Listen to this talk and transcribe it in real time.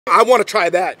I want to try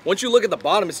that. Once you look at the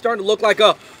bottom, it's starting to look like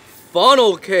a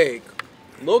funnel cake.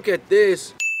 Look at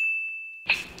this.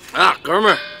 Ah, 哥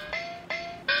们儿，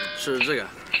吃这个。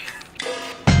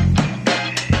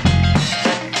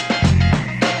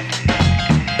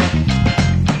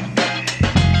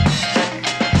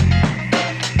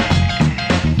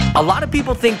 A lot of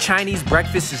people think Chinese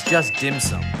breakfast is just dim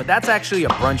sum, but that's actually a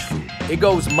brunch food. It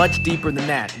goes much deeper than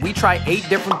that. We try 8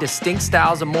 different distinct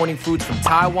styles of morning foods from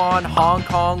Taiwan, Hong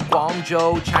Kong,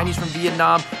 Guangzhou, Chinese from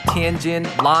Vietnam, Tianjin,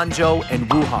 Lanzhou, and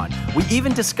Wuhan. We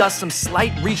even discuss some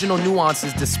slight regional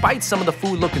nuances despite some of the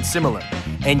food looking similar.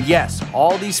 And yes,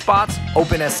 all these spots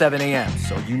open at 7 a.m.,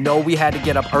 so you know we had to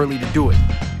get up early to do it.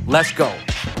 Let's go.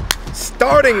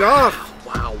 Starting off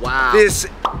Wow. this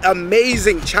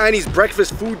amazing Chinese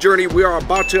breakfast food journey we are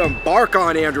about to embark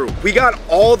on, Andrew. We got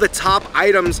all the top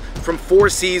items from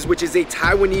 4Cs, which is a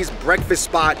Taiwanese breakfast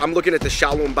spot. I'm looking at the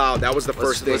Xiaolong Bao. That was the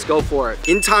first thing. Let's go for it.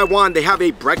 In Taiwan, they have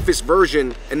a breakfast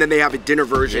version and then they have a dinner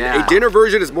version. Yeah. A dinner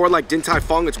version is more like Din Tai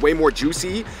Fung. It's way more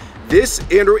juicy. This,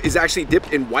 Andrew, is actually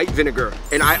dipped in white vinegar,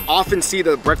 and I often see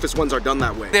the breakfast ones are done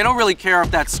that way. They don't really care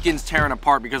if that skin's tearing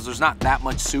apart because there's not that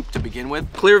much soup to begin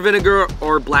with. Clear vinegar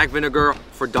or black vinegar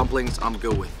for dumplings, I'm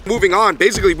good with. Moving on,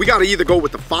 basically, we gotta either go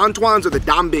with the fontuans or the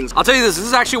dambings. I'll tell you this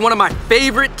is actually one of my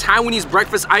favorite Taiwanese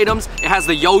breakfast items. It has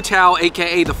the youtiao,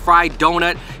 aka the fried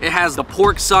donut. It has the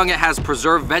pork sung, it has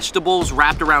preserved vegetables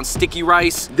wrapped around sticky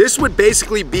rice. This would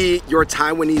basically be your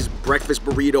Taiwanese breakfast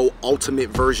burrito ultimate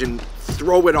version.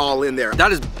 Throw it all in there.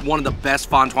 That is one of the best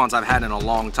fontuans I've had in a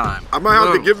long time. I might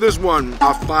have to give this one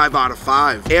a 5 out of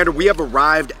 5. And we have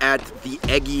arrived at the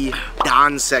eggy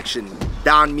dan section.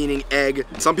 Dan meaning egg.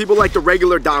 Some people like the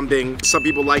regular dambing. Some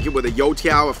people like it with a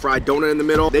youtiao, a fried donut in the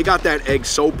middle. They got that egg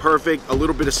so perfect. A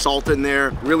little bit of salt in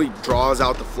there. Really draws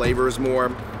out the flavors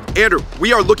more. Andrew,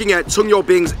 we are looking at Tsung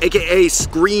Bing's, aka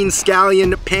green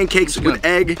scallion pancakes with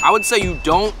egg. I would say you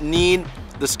don't need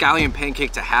the scallion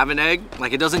pancake to have an egg.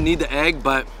 Like, it doesn't need the egg,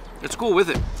 but it's cool with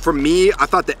it. For me, I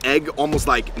thought the egg almost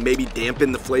like maybe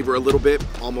dampened the flavor a little bit,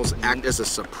 almost act as a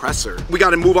suppressor. We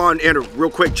gotta move on, Andrew, real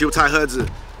quick. Jiu Tai Huds.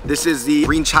 This is the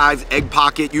green chives egg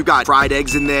pocket. You got fried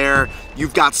eggs in there.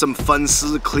 You've got some fun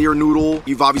clear noodle.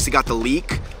 You've obviously got the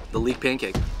leek. The leek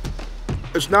pancake.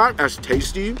 It's not as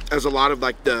tasty as a lot of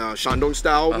like the Shandong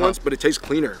style ones, but it tastes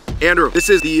cleaner. Andrew, this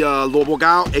is the lobo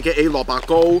gao, aka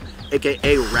lobako,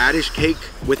 aka radish cake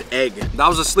with egg. That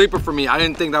was a sleeper for me. I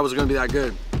didn't think that was gonna be that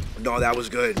good. No, that was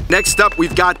good. Next up,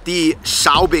 we've got the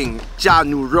Xiaobing jia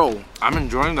nu rou. I'm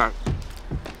enjoying that.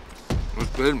 It's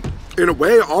good. In a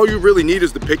way, all you really need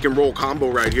is the pick and roll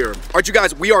combo right here. All right, you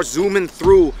guys, we are zooming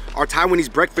through our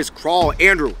Taiwanese breakfast crawl.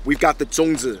 Andrew, we've got the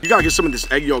zongzi. You gotta get some of this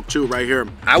egg yolk too right here.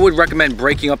 I would recommend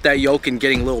breaking up that yolk and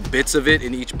getting little bits of it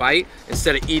in each bite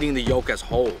instead of eating the yolk as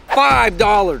whole.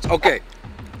 $5, okay.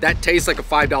 That tastes like a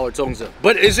 $5 zongzi.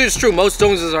 But it is true, most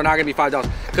zongzis are not gonna be $5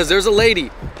 because there's a lady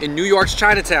in New York's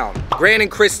Chinatown, Grand and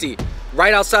Christie,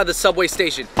 right outside the subway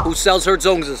station, who sells her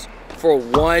zongzis for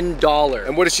 $1.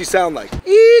 And what does she sound like?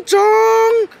 Yi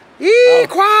zhong, yi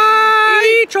kwai,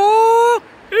 yi zhong,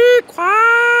 yi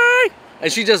kwai.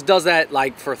 And she just does that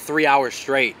like for 3 hours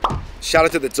straight. Shout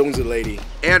out to the zongzi lady.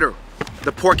 Andrew,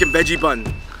 the pork and veggie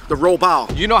bun, the roll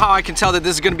bao. You know how I can tell that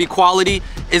this is gonna be quality?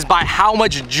 Is by how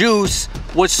much juice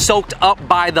was soaked up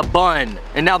by the bun.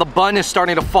 And now the bun is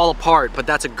starting to fall apart, but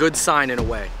that's a good sign in a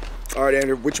way. All right,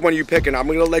 Andrew, which one are you picking? I'm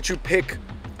gonna let you pick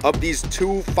of these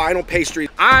 2 final pastries.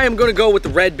 I am gonna go with the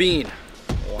red bean.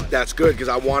 That's good, because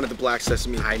I wanted the black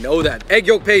sesame. I know that. Egg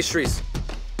yolk pastries.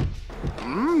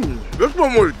 This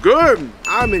one was good.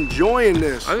 I'm enjoying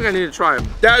this. I think I need to try them.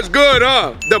 That's good,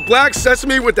 huh? The black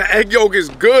sesame with the egg yolk is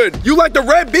good. You like the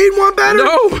red bean one better?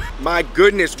 No. My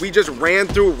goodness, we just ran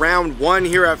through round 1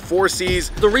 here at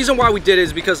 4Cs. The reason why we did it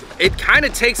is because it kind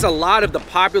of takes a lot of the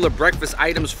popular breakfast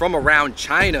items from around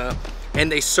China and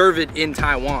they serve it in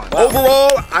Taiwan.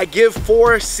 Overall, I give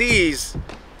 4Cs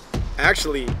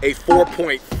actually a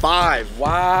 4.5.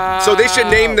 Wow. So they should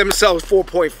name themselves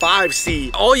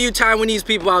 4.5C. All you Taiwanese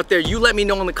people out there, you let me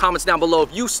know in the comments down below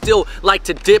if you still like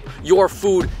to dip your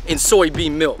food in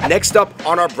soybean milk. Next up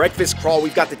on our breakfast crawl,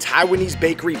 we've got the Taiwanese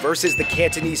bakery versus the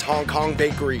Cantonese Hong Kong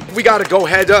bakery. We gotta go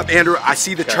head up, Andrew. I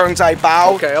see the Chang-Fen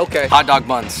bao. Okay. Hot dog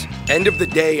buns. End of the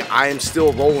day, I am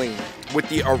still rolling with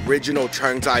the original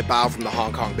Chang-Fen bao from the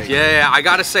Hong Kong bakery. Yeah, I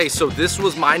gotta say, so this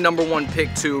was my #1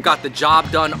 pick too. Got the job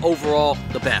done overall,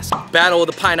 the best. Battle of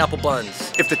the pineapple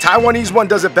buns. If the Taiwanese one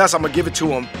does it best, I'm gonna give it to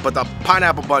them, but the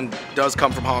pineapple bun does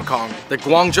come from Hong Kong. The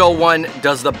Guangzhou one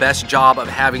does the best job of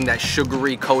having that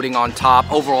sugary coating on top.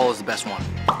 Overall is the best one.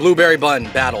 blueberry bun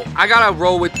battle. I gotta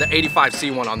roll with the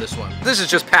 85C one on this one. This is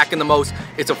just packing the most.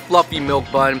 It's a fluffy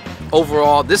milk bun.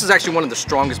 Overall, this is actually one of the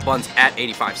strongest buns at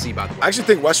 85C, by the way. I actually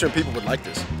think Western people would like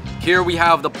this. Here we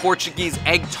have the Portuguese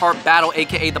egg tart battle,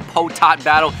 AKA the potat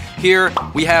battle. Here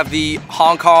we have the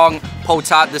Hong Kong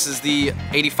potat. This is the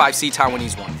 85C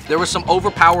Taiwanese one. There was some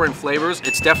overpowering flavors.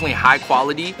 It's definitely high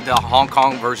quality. The Hong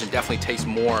Kong version definitely tastes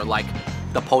more like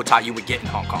the potat you would get in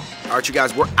Hong Kong. All right, you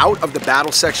guys, we're out of the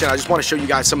battle section. I just want to show you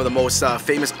guys some of the most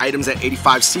famous items at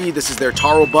 85C. This is their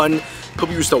taro bun.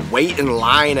 People used to wait in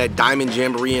line at Diamond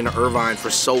Jamboree in Irvine for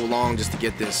so long just to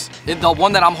get this. The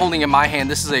one that I'm holding in my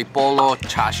hand, this is a bolo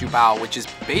char siu bao, which is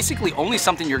basically only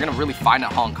something you're gonna really find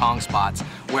at Hong Kong spots,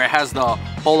 where it has the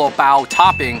bolo bao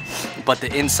topping, but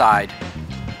the inside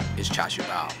is char siu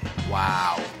bao.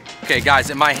 Wow. Okay guys,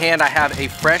 in my hand I have a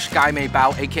fresh gai mei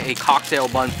bao, AKA cocktail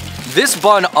bun. This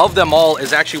bun of them all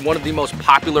is actually one of the most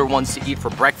popular ones to eat for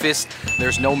breakfast.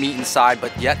 There's no meat inside,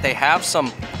 but yet they have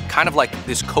some kind of like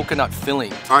this coconut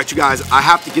filling. All right, you guys, I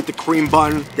have to get the cream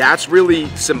bun. That's really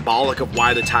symbolic of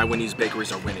why the Taiwanese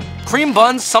bakeries are winning. Cream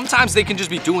buns, sometimes they can just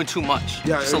be doing too much.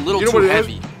 Yeah, it's a little too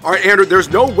heavy. All right, Andrew, there's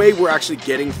no way we're actually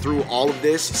getting through all of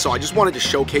this, so I just wanted to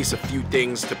showcase a few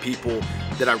things to people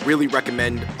that I really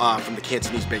recommend from the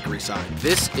Cantonese bakery side.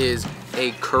 This is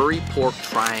a curry pork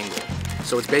triangle.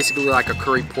 So it's basically like a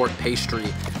curry pork pastry,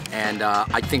 and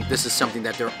I think this is something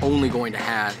that they're only going to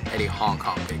have at a Hong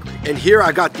Kong bakery. And here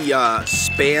I got the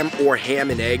Spam or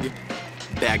ham and egg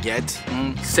baguette.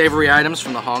 Savory items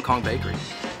from the Hong Kong bakery.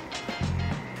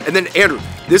 And then Andrew,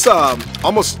 this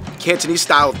almost Cantonese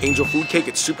style of angel food cake.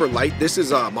 It's super light. This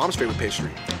is Mom's favorite pastry.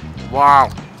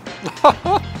 Wow.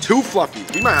 Too fluffy.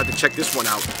 We might have to check this one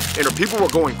out. And people were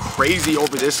going crazy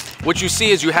over this. What you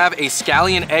see is you have a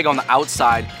scallion egg on the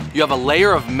outside. You have a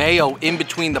layer of mayo in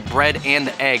between the bread and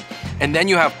the egg. And then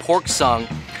you have pork sung.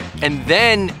 And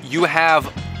then you have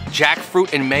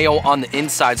jackfruit and mayo on the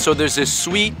inside. So there's this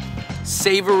sweet,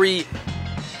 savory,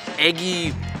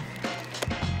 eggy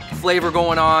flavor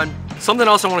going on. Something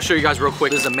else I want to show you guys real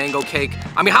quick. This is a mango cake.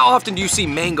 I mean, how often do you see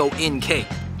mango in cake?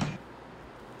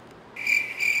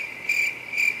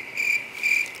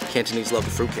 Cantonese love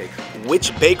the fruitcake.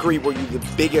 Which bakery were you the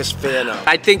biggest fan of?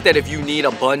 I think that if you need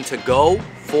a bun to go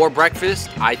for breakfast,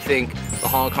 I think the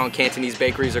Hong Kong Cantonese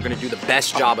bakeries are gonna do the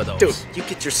best job of those. Dude, you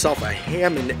get yourself a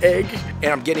ham and egg,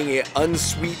 and I'm getting an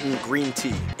unsweetened green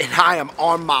tea. And I am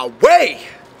on my way!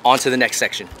 On to the next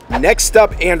section. Next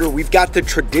up, Andrew, we've got the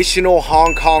traditional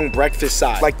Hong Kong breakfast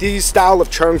side. Like these style of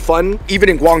Chang-Fen, even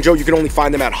in Guangzhou, you can only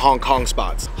find them at Hong Kong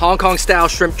spots. Hong Kong style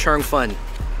shrimp Chang-Fen.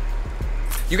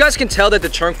 You guys can tell that the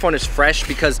Chang-Fen is fresh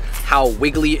because how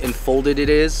wiggly and folded it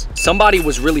is. Somebody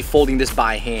was really folding this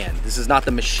by hand. This is not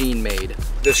the machine made.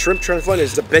 The shrimp Chang-Fen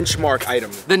is the benchmark item.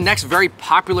 The next very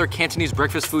popular Cantonese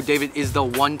breakfast food, David, is the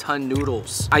wonton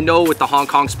noodles. I know with the Hong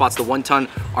Kong spots, the wonton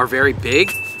are very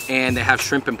big and they have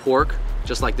shrimp and pork,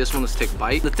 just like this one. Let's take a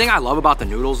bite. The thing I love about the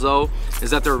noodles though,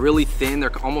 is that they're really thin.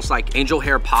 They're almost like angel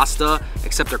hair pasta,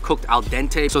 except they're cooked al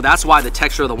dente. So that's why the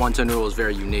texture of the wonton noodle is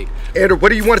very unique. Andrew, what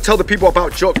do you want to tell the people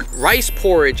about juk? Rice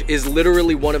porridge is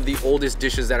literally one of the oldest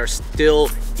dishes that are still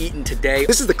eaten today.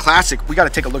 This is the classic. We got to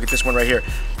take a look at this one right here.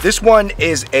 This one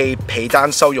is a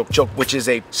peidan sao yok juk, which is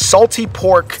a salty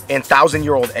pork and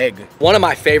 1,000-year-old egg. One of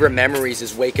my favorite memories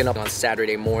is waking up on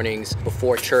Saturday mornings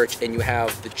before church, and you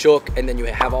have the juk, and then you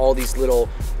have all these little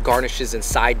garnishes and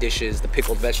side dishes, the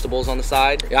pickled vegetables on the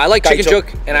side. Yeah, I like chicken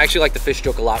juk, and I actually like the fish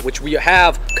juk a lot, which we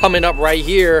have coming up right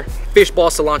here, fish ball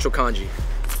cilantro congee.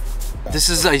 This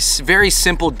is a very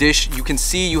simple dish. You can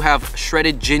see you have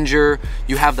shredded ginger,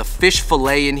 you have the fish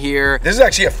fillet in here. This is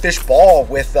actually a fish ball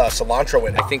with cilantro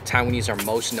in it. I think Taiwanese are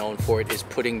most known for it is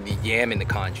putting the yam in the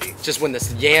congee. Just when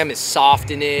the yam is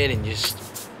soft in it and just,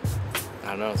 I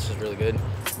don't know, it's just really good.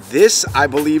 This, I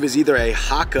believe, is either a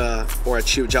Hakka or a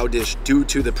Chiu-Jiao dish due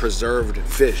to the preserved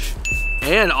fish.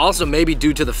 And also maybe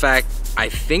due to the fact, I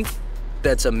think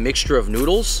that's a mixture of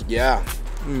noodles. Yeah.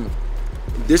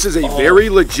 This is a very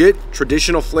legit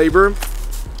traditional flavor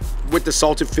with the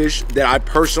salted fish that I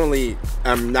personally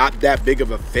am not that big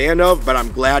of a fan of, but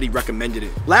I'm glad he recommended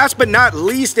it. Last but not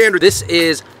least, Andrew. This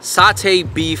is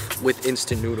satay beef with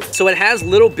instant noodles. So it has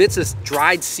little bits of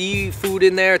dried seafood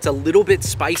in there. It's a little bit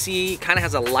spicy, kind of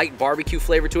has a light barbecue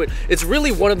flavor to it. It's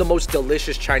really one of the most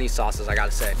delicious Chinese sauces, I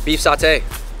gotta say. Beef satay.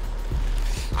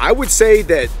 I would say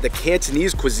that the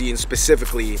Cantonese cuisine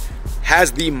specifically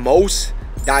has the most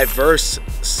diverse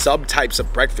subtypes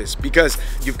of breakfast, because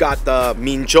you've got the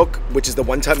Mien juk, which is the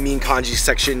wonton Mien congee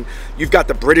section. You've got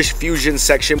the British fusion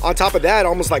section. On top of that,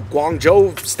 almost like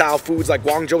Guangzhou style foods, like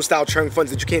Guangzhou style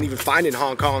Chang-Fens that you can't even find in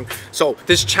Hong Kong. So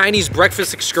this Chinese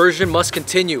breakfast excursion must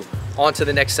continue. on to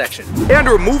the next section.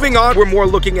 Andrew, moving on, we're more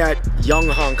looking at young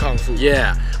Hong Kong food.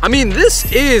 Yeah, I mean,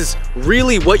 this is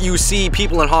really what you see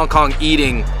people in Hong Kong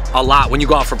eating a lot when you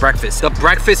go out for breakfast. The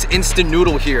breakfast instant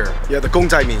noodle here. Yeah, the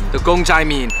Congee Mien. The Congee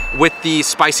Mien with the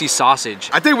spicy sausage.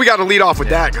 I think we got to lead off with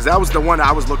that because that was the one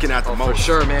I was looking at the most. For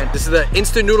sure, man. This is the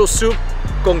instant noodle soup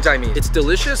Congee Mien. It's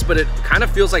delicious, but it kind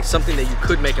of feels like something that you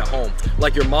could make at home.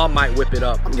 Like your mom might whip it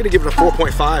up. I'm gonna give it a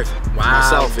 4.5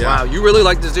 myself, yeah. Wow, you really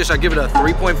like this dish. I give it a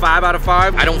 3.5 out of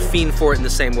 5. I don't fiend for it in the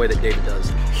same way that David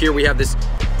does. Here we have this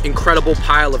incredible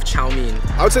pile of chow mein.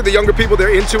 I would say the younger people,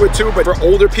 they're into it too, but for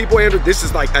older people, Andrew, this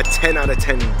is like a 10 out of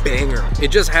 10 banger. It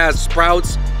just has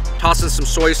sprouts, toss in some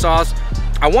soy sauce.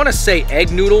 I want to say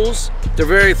egg noodles. They're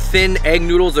very thin egg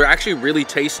noodles. They're actually really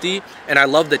tasty, and I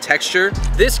love the texture.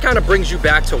 This kind of brings you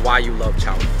back to why you love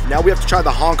chow mein. Now we have to try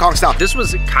the Hong Kong style. This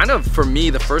was kind of, for me,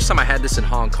 the first time I had this in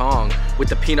Hong Kong with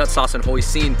the peanut sauce and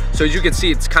hoisin. So as you can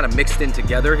see, it's kind of mixed in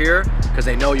together here because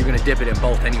they know you're gonna dip it in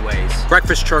both anyways.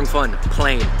 Breakfast Chang-Fen,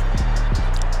 plain.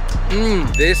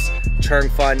 This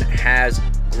Chang-Fen has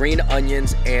green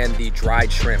onions and the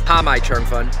dried shrimp. Hamai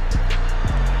Chang-Fen.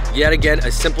 Yet again,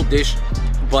 a simple dish,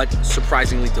 but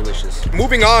surprisingly delicious.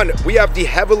 Moving on, we have the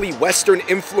heavily Western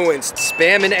influenced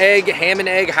spam and egg, ham and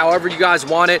egg, however you guys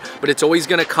want it, but it's always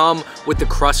gonna come with the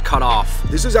crust cut off.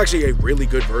 This is actually a really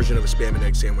good version of a spam and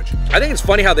egg sandwich. I think it's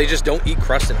funny how they just don't eat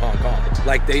crust in Hong Kong.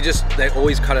 Like they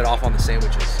always cut it off on the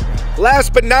sandwiches.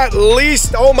 Last but not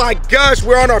least, oh my gosh,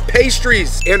 we're on our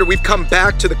pastries. Andrew, we've come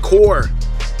back to the core.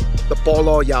 The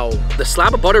bolo yao. The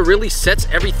slab of butter really sets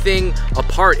everything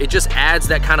apart. It just adds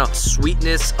that kind of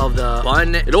sweetness of the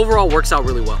bun. It overall works out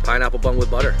really well. Pineapple bun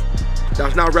with butter.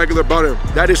 That's not regular butter.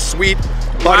 That is sweet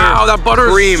butter. Wow, that butter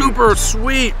cream. is super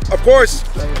sweet. Of course,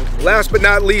 last but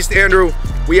not least, Andrew,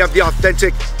 we have the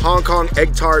authentic Hong Kong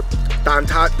egg tart. Dan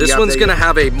tat. This one's gonna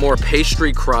have a more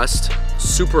pastry crust,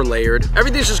 super layered.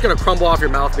 Everything's just gonna crumble off your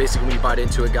mouth basically when you bite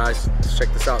into it, guys. Let's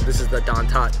check this out. This is the dan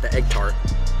tat, the egg tart.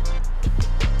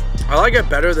 I like it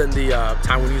better than the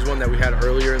Taiwanese one that we had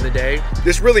earlier in the day.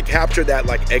 This really captured that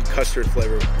like egg custard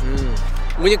flavor.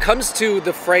 When it comes to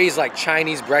the phrase like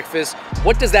Chinese breakfast,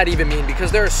 what does that even mean?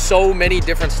 Because there are so many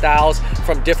different styles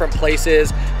from different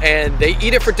places and they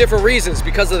eat it for different reasons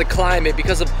because of the climate,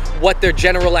 because of what their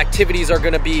general activities are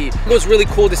gonna be. It was really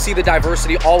cool to see the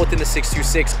diversity all within the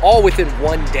 626, all within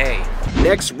one day.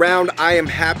 Next round, I am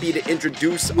happy to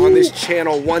introduce on this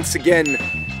channel once again,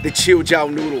 the Chiu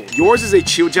Jiao noodle. Yours is a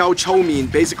Chiu Jiao chow mein,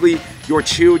 basically your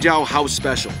Chiu Jiao house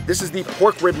special. This is the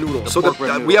pork rib noodle.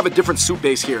 We have a different soup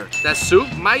base here. That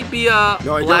soup might be a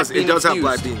No, it black does. bean It does have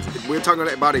infused. black beans. We're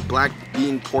talking about a black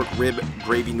bean pork rib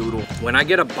gravy noodle. When I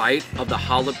get a bite of the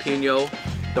jalapeno,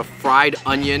 the fried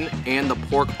onion, and the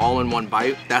pork all in one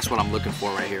bite, that's what I'm looking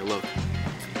for right here, look.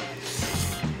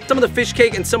 Some of the fish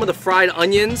cake and some of the fried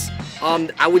onions,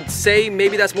 I would say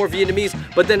maybe that's more Vietnamese,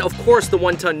 but then of course the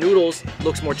wonton noodles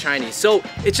looks more Chinese. So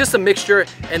it's just a mixture,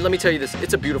 and let me tell you this,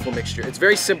 it's a beautiful mixture. It's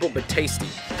very simple but tasty.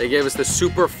 They gave us the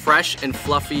super fresh and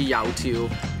fluffy yao tiu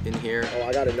in here. Oh,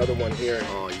 I got another one here.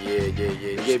 Oh yeah.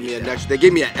 They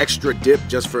gave me an extra dip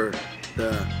just for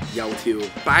the yao tiu.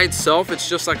 By itself, it's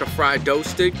just like a fried dough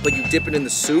stick, but you dip it in the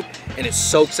soup and it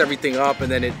soaks everything up, and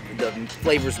then the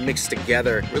flavors mix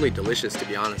together. Really delicious, to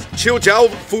be honest. Chiu Jiao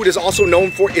food is also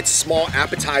known for its small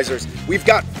appetizers. We've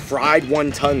got fried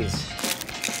wontons.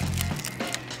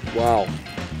 Wow.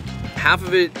 Half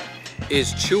of it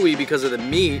is chewy because of the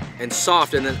meat and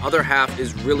soft, and then other half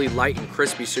is really light and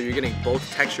crispy, so you're getting both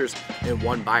textures in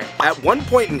one bite. At one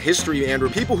point in history, Andrew,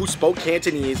 people who spoke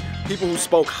Cantonese, people who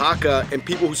spoke Hakka, and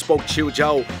people who spoke Chiu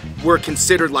Jiao were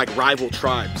considered like rival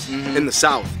tribes in the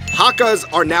South. Hakkas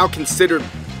are now considered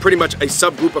pretty much a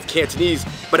subgroup of Cantonese,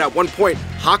 but at one point,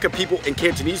 Hakka people and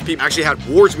Cantonese people actually had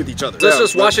wars with each other. Let's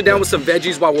just wash it down with some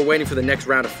veggies while we're waiting for the next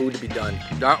round of food to be done.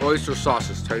 That oyster sauce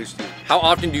is tasty. How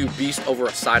often do you beast over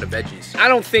a side of veggies? I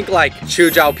don't think like Chiu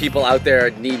Jiao people out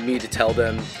there need me to tell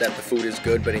them that the food is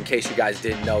good, but in case you guys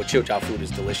didn't know, Chiu Jiao food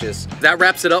is delicious. That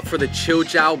wraps it up for the Chiu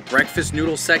Jiao breakfast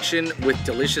noodle section with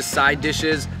delicious side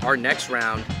dishes. Our next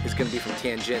round is gonna be from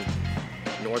Tianjin,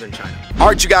 northern China. All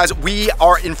right, you guys, we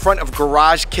are in front of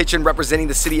Garage Kitchen representing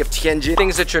the city of Tianjin.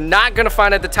 Things that you're not gonna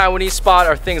find at the Taiwanese spot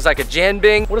are things like a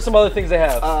jianbing. What are some other things they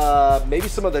have? Maybe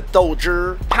some of the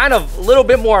douzhi. Kind of a little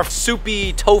bit more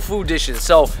soupy tofu dishes.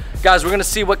 So guys, we're gonna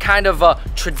see what kind of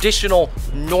traditional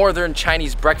northern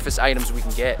Chinese breakfast items we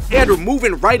can get. And we're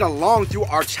moving right along through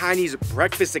our Chinese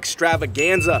breakfast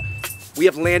extravaganza. We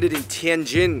have landed in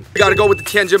Tianjin. We gotta go with the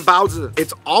Tianjin baozi.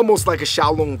 It's almost like a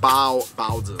Xiaolong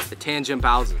baozi. The Tianjin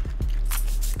baozi.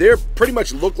 They pretty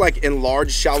much look like enlarged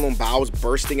xiaolongbaos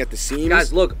bursting at the seams.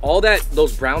 Guys, look, all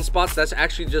those brown spots, that's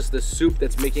actually just the soup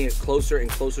that's making it closer and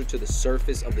closer to the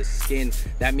surface of the skin.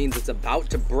 That means it's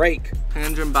about to break.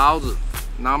 Tianjin baozi,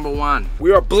 #1.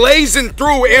 We are blazing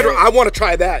through, Andrew. I want to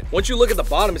try that. Once you look at the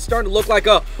bottom, it's starting to look like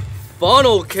a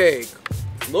funnel cake.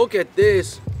 Look at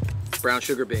this. Brown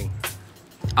sugar being.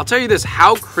 I'll tell you this,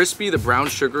 how crispy the brown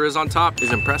sugar is on top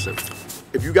is impressive.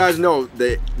 If you guys know,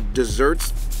 the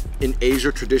desserts in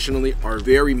Asia traditionally are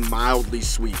very mildly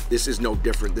sweet. This is no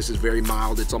different. This is very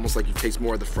mild. It's almost like you taste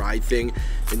more of the fried thing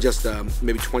and just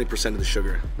maybe 20% of the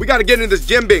sugar. We got to get into this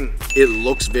jimbing. It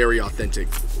looks very authentic.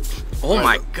 Oh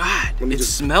my God, it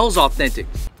smells authentic.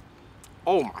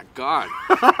 Oh my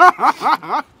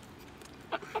God.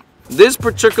 This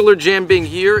particular jimbing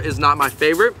here is not my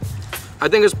favorite. I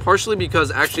think it's partially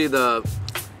because actually the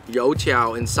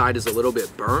youtiao inside is a little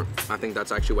bit burnt. I think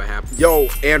that's actually what happened. Yo,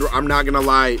 Andrew, I'm not gonna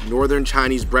lie. Northern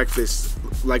Chinese breakfast,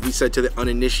 like we said to the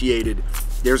uninitiated,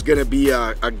 there's gonna be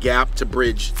a gap to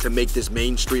bridge to make this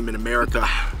mainstream in America.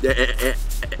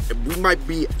 We might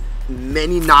be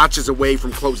many notches away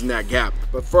from closing that gap.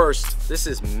 But first, this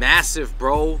is massive,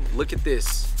 bro. Look at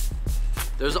this.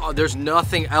 There's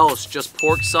nothing else, just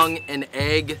pork sung, an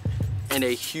egg, and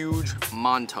a huge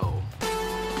mantou.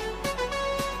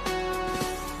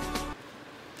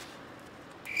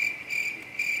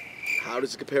 How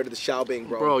does it compare to the xiaobing,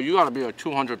 bro? Bro, you gotta be a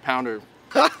 200-pounder.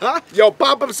 Yo,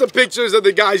 pop up some pictures of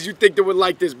the guys you think that would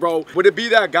like this, bro. Would it be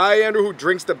that guy, Andrew, who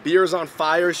drinks the beers on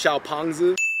fire,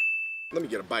 xiaopangzi? Let me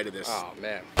get a bite of this. Oh,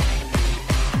 man.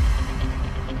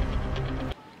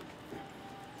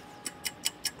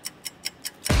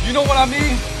 You know what I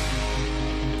mean?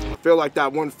 I feel like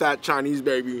that one fat Chinese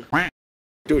baby.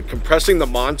 Dude, compressing the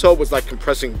mantou was like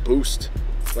compressing Boost.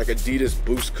 Like Adidas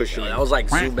Boost cushion. That was like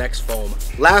Zoom X foam.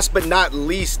 Last but not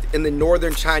least, in the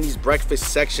Northern Chinese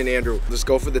breakfast section, Andrew, let's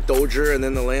go for the dojer and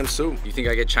then the lamb soup. You think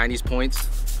I get Chinese points?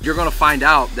 You're gonna find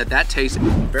out that tastes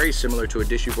very similar to a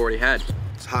dish you've already had.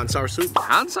 It's hot and sour soup.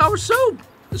 Hot and sour soup.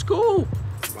 It's cool.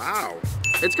 Wow.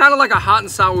 It's kind of like a hot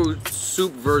and sour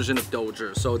soup version of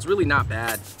dojer, so it's really not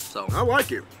bad. So I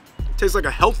like it. It tastes like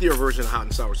a healthier version of hot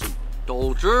and sour soup.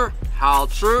 Dojer, 好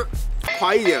吃.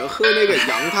 快一点喝那个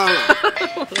羊汤啊.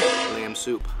 Lamb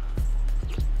soup.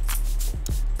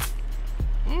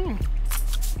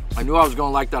 I knew I was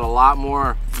gonna like that a lot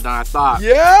more than I thought.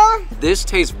 Yeah? This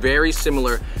tastes very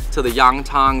similar to the yang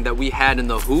tang that we had in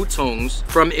the hutongs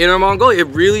from Inner Mongolia. It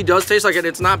really does taste like it.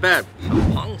 It's not bad.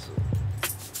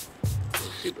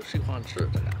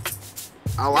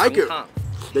 I like it.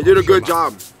 They did a good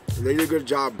job. They did a good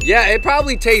job. Yeah, it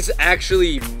probably tastes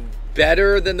actually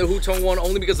better than the hutong one,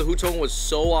 only because the hutong was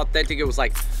so authentic. It was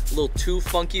like a little too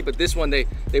funky, but this one they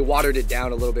watered it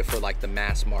down a little bit for like the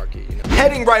mass market, you know.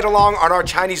 Heading right along on our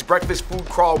Chinese breakfast food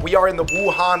crawl, we are in the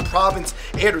Wuhan province.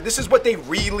 Andrew, this is what they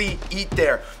really eat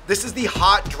there. This is the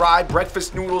hot, dry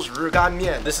breakfast noodles, rigan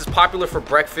mien. This is popular for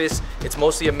breakfast. It's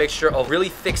mostly a mixture of really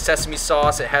thick sesame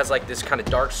sauce. It has like this kind of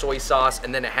dark soy sauce,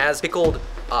 and then it has pickled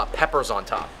peppers on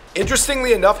top.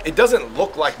 Interestingly enough, it doesn't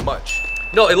look like much.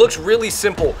 No, it looks really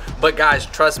simple, but guys,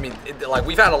 trust me, like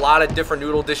we've had a lot of different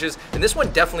noodle dishes, and this one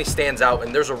definitely stands out,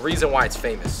 and there's a reason why it's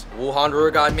famous.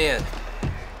 Wuhan-Breakfast Mien.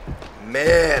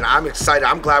 Man, I'm excited.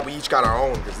 I'm glad we each got our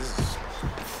own, because this is...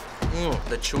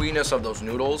 The chewiness of those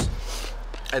noodles,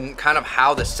 and kind of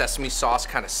how the sesame sauce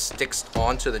kind of sticks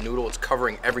onto the noodle. It's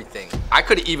covering everything. I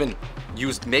could even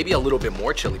use maybe a little bit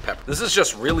more chili pepper. This is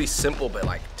just really simple, but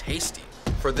like tasty.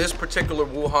 For this particular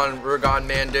Wuhan-Breakfast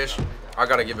Mien dish, I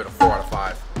gotta give it a 4 out of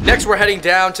 5. Next, we're heading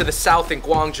down to the south in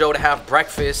Guangzhou to have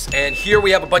breakfast. And here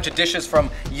we have a bunch of dishes from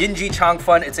Yinji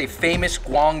Chang-Fen. It's a famous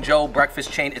Guangzhou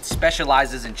breakfast chain. It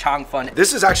specializes in Chang-Fen.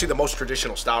 This is actually the most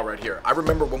traditional style right here. I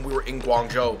remember when we were in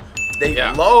Guangzhou, they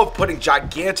love putting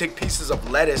gigantic pieces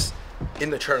of lettuce in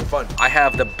the Chang-Fen. I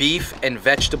have the beef and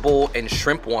vegetable and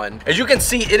shrimp one. As you can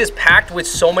see, it is packed with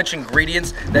so much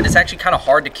ingredients that it's actually kind of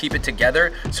hard to keep it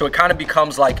together. So it kind of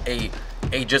becomes like a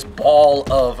just ball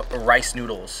of rice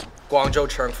noodles. Guangzhou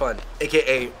Chang-Fen,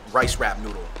 AKA rice wrap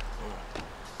noodle.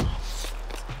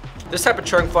 This type of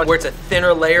Chang-Fen, where it's a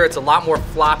thinner layer, it's a lot more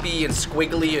floppy and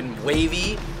squiggly and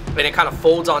wavy, and it kind of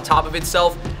folds on top of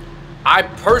itself. I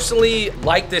personally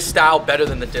like this style better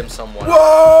than the dim sum one. Whoa!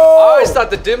 I always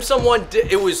thought the dim sum one,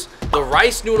 the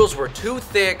rice noodles were too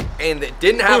thick and it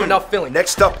didn't have enough filling.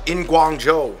 Next up in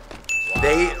Guangzhou,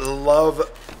 they love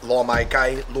luo mai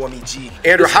gai, luo mi ji.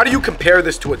 Andrew, how do you compare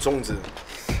this to a zongzi?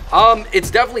 It's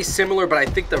definitely similar, but I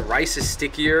think the rice is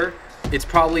stickier. It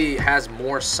probably has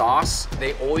more sauce.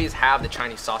 They always have the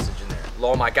Chinese sausage in there.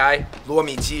 Luo mai gai, luo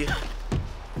mi ji.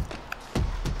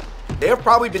 They have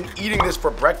probably been eating this for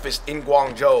breakfast in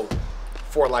Guangzhou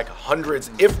for like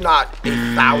hundreds, if not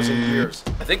 1,000 years.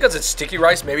 I think because it's sticky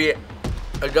rice, maybe it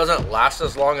doesn't last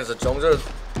as long as the zongzi.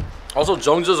 Also,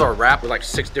 zongzis are wrapped with like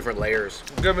 6 different layers.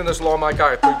 I'm giving this low my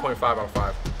guy a 3.5 out of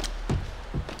 5.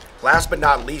 Last but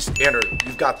not least, Andrew,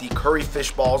 you've got the curry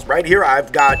fish balls. Right here,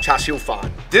 I've got chashu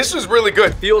fan. This is really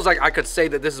good. Feels like I could say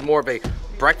that this is more of a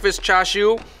breakfast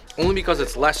chashu, only because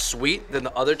it's less sweet than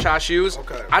the other chashus.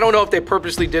 Okay. I don't know if they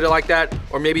purposely did it like that,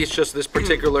 or maybe it's just this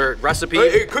particular recipe.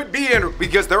 It could be, Andrew,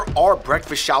 because there are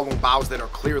breakfast xiaolong baos that are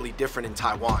clearly different in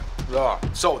Taiwan. Yeah.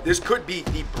 So this could be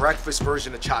the breakfast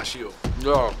version of chashu.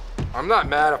 Yo, I'm not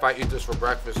mad if I eat this for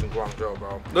breakfast in Guangzhou,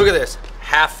 bro. Look at this,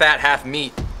 half fat, half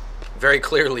meat, very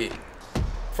clearly.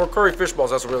 For curry fish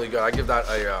balls, that's really good. I give that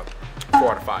a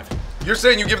 4 out of 5. You're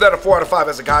saying you give that a 4 out of 5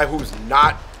 as a guy who's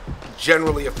not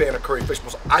generally a fan of curry fish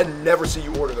balls. I never see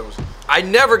you order those. I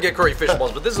never get curry fish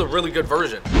balls, but this is a really good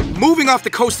version. Moving off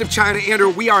the coast of China, Andrew,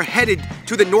 we are headed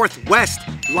to the northwest,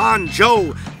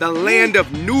 Lanzhou, the land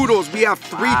of noodles. We have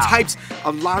 3 types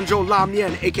of Lanzhou la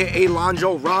Mien, aka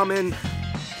Lanzhou ramen,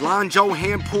 Lanzhou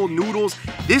hand-pulled noodles.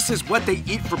 This is what they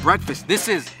eat for breakfast. This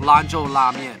is Lanzhou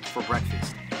la Mien for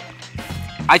breakfast.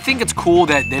 I think it's cool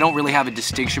that they don't really have a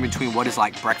distinction between what is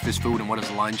like breakfast food and what is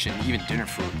lunch and even dinner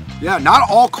food. Yeah, not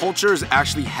all cultures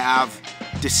actually have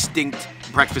distinct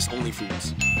breakfast-only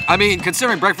foods. I mean,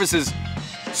 considering breakfast is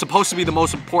supposed to be the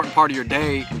most important part of your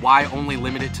day, why only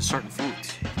limit it to certain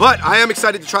foods? But I am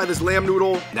excited to try this lamb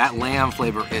noodle. That lamb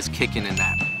flavor is kicking in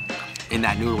that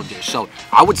noodle dish. So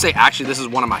I would say actually this is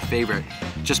one of my favorite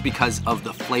just because of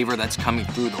the flavor that's coming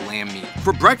through the lamb meat.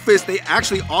 For breakfast, they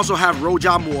actually also have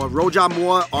rojia mo. Rojia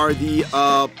mo are the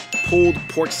pulled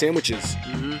pork sandwiches.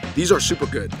 These are super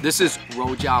good. This is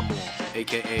rojia mo,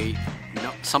 aka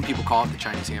some people call it the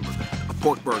Chinese hamburger. A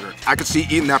pork burger. I could see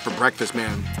eating that for breakfast,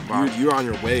 man. Wow. You're on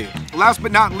your way. Last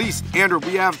but not least, Andrew,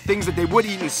 we have things that they would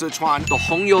eat in Sichuan. The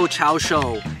Hongyou Chao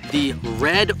Shou, the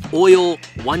red oil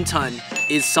wonton,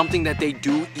 is something that they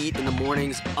do eat in the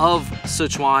mornings of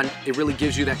Sichuan. It really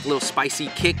gives you that little spicy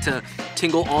kick to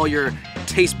tingle all your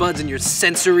taste buds and your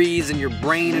sensories and your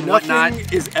brain and whatnot.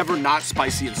 Nothing is ever not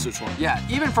spicy in Sichuan. Yeah,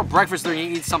 even for breakfast, they're gonna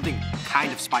eat something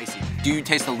kind of spicy. Do you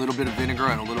taste a little bit of vinegar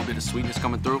and a little bit of sweetness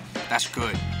coming through? That's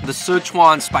good. The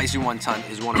Sichuan spicy wonton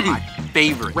is one of my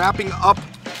favorites. Wrapping up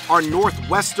our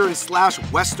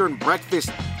northwestern/western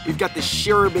breakfast, we've got the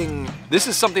shirbing. This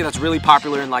is something that's really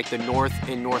popular in like the north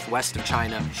and northwest of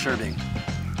China, shirbing.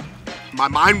 My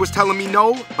mind was telling me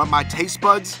no, but my taste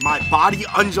buds, my body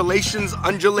undulations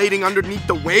undulating underneath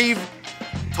the wave,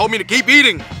 told me to keep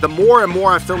eating. The more and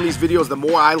more I film these videos, the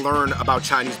more I learn about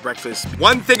Chinese breakfast.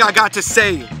 One thing I got to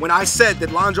say when I said that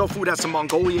Lanzhou food has some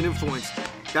Mongolian influence,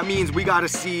 that means we gotta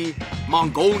see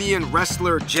Mongolian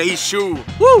wrestler Jay Shu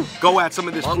go at some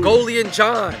of this Mongolian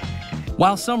John.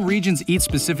 While some regions eat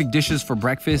specific dishes for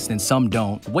breakfast and some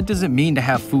don't, what does it mean to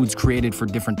have foods created for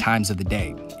different times of the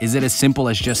day? Is it as simple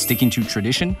as just sticking to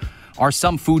tradition? Are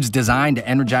some foods designed to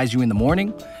energize you in the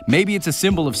morning? Maybe it's a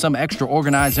symbol of some extra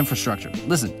organized infrastructure.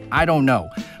 Listen, I don't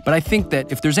know, but I think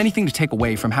that if there's anything to take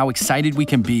away from how excited we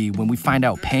can be when we find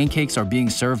out pancakes are being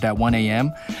served at 1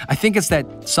 a.m., I think it's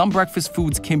that some breakfast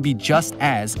foods can be just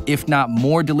as, if not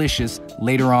more delicious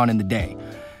later on in the day.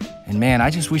 And man, I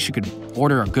just wish you could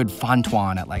order a good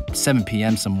fontuan at like 7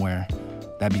 p.m. somewhere.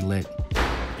 That'd be lit.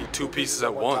 Eat 2 pieces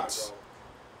at once.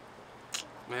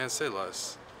 Man, say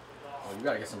less. Oh, you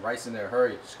gotta get some rice in there,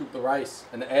 hurry. Scoop the rice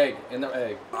and the egg,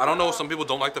 I don't know, some people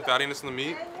don't like the fattiness in the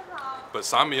meat, but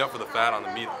sign me up for the fat on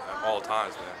the meat at all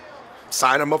times, man.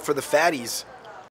 Sign them up for the fatties.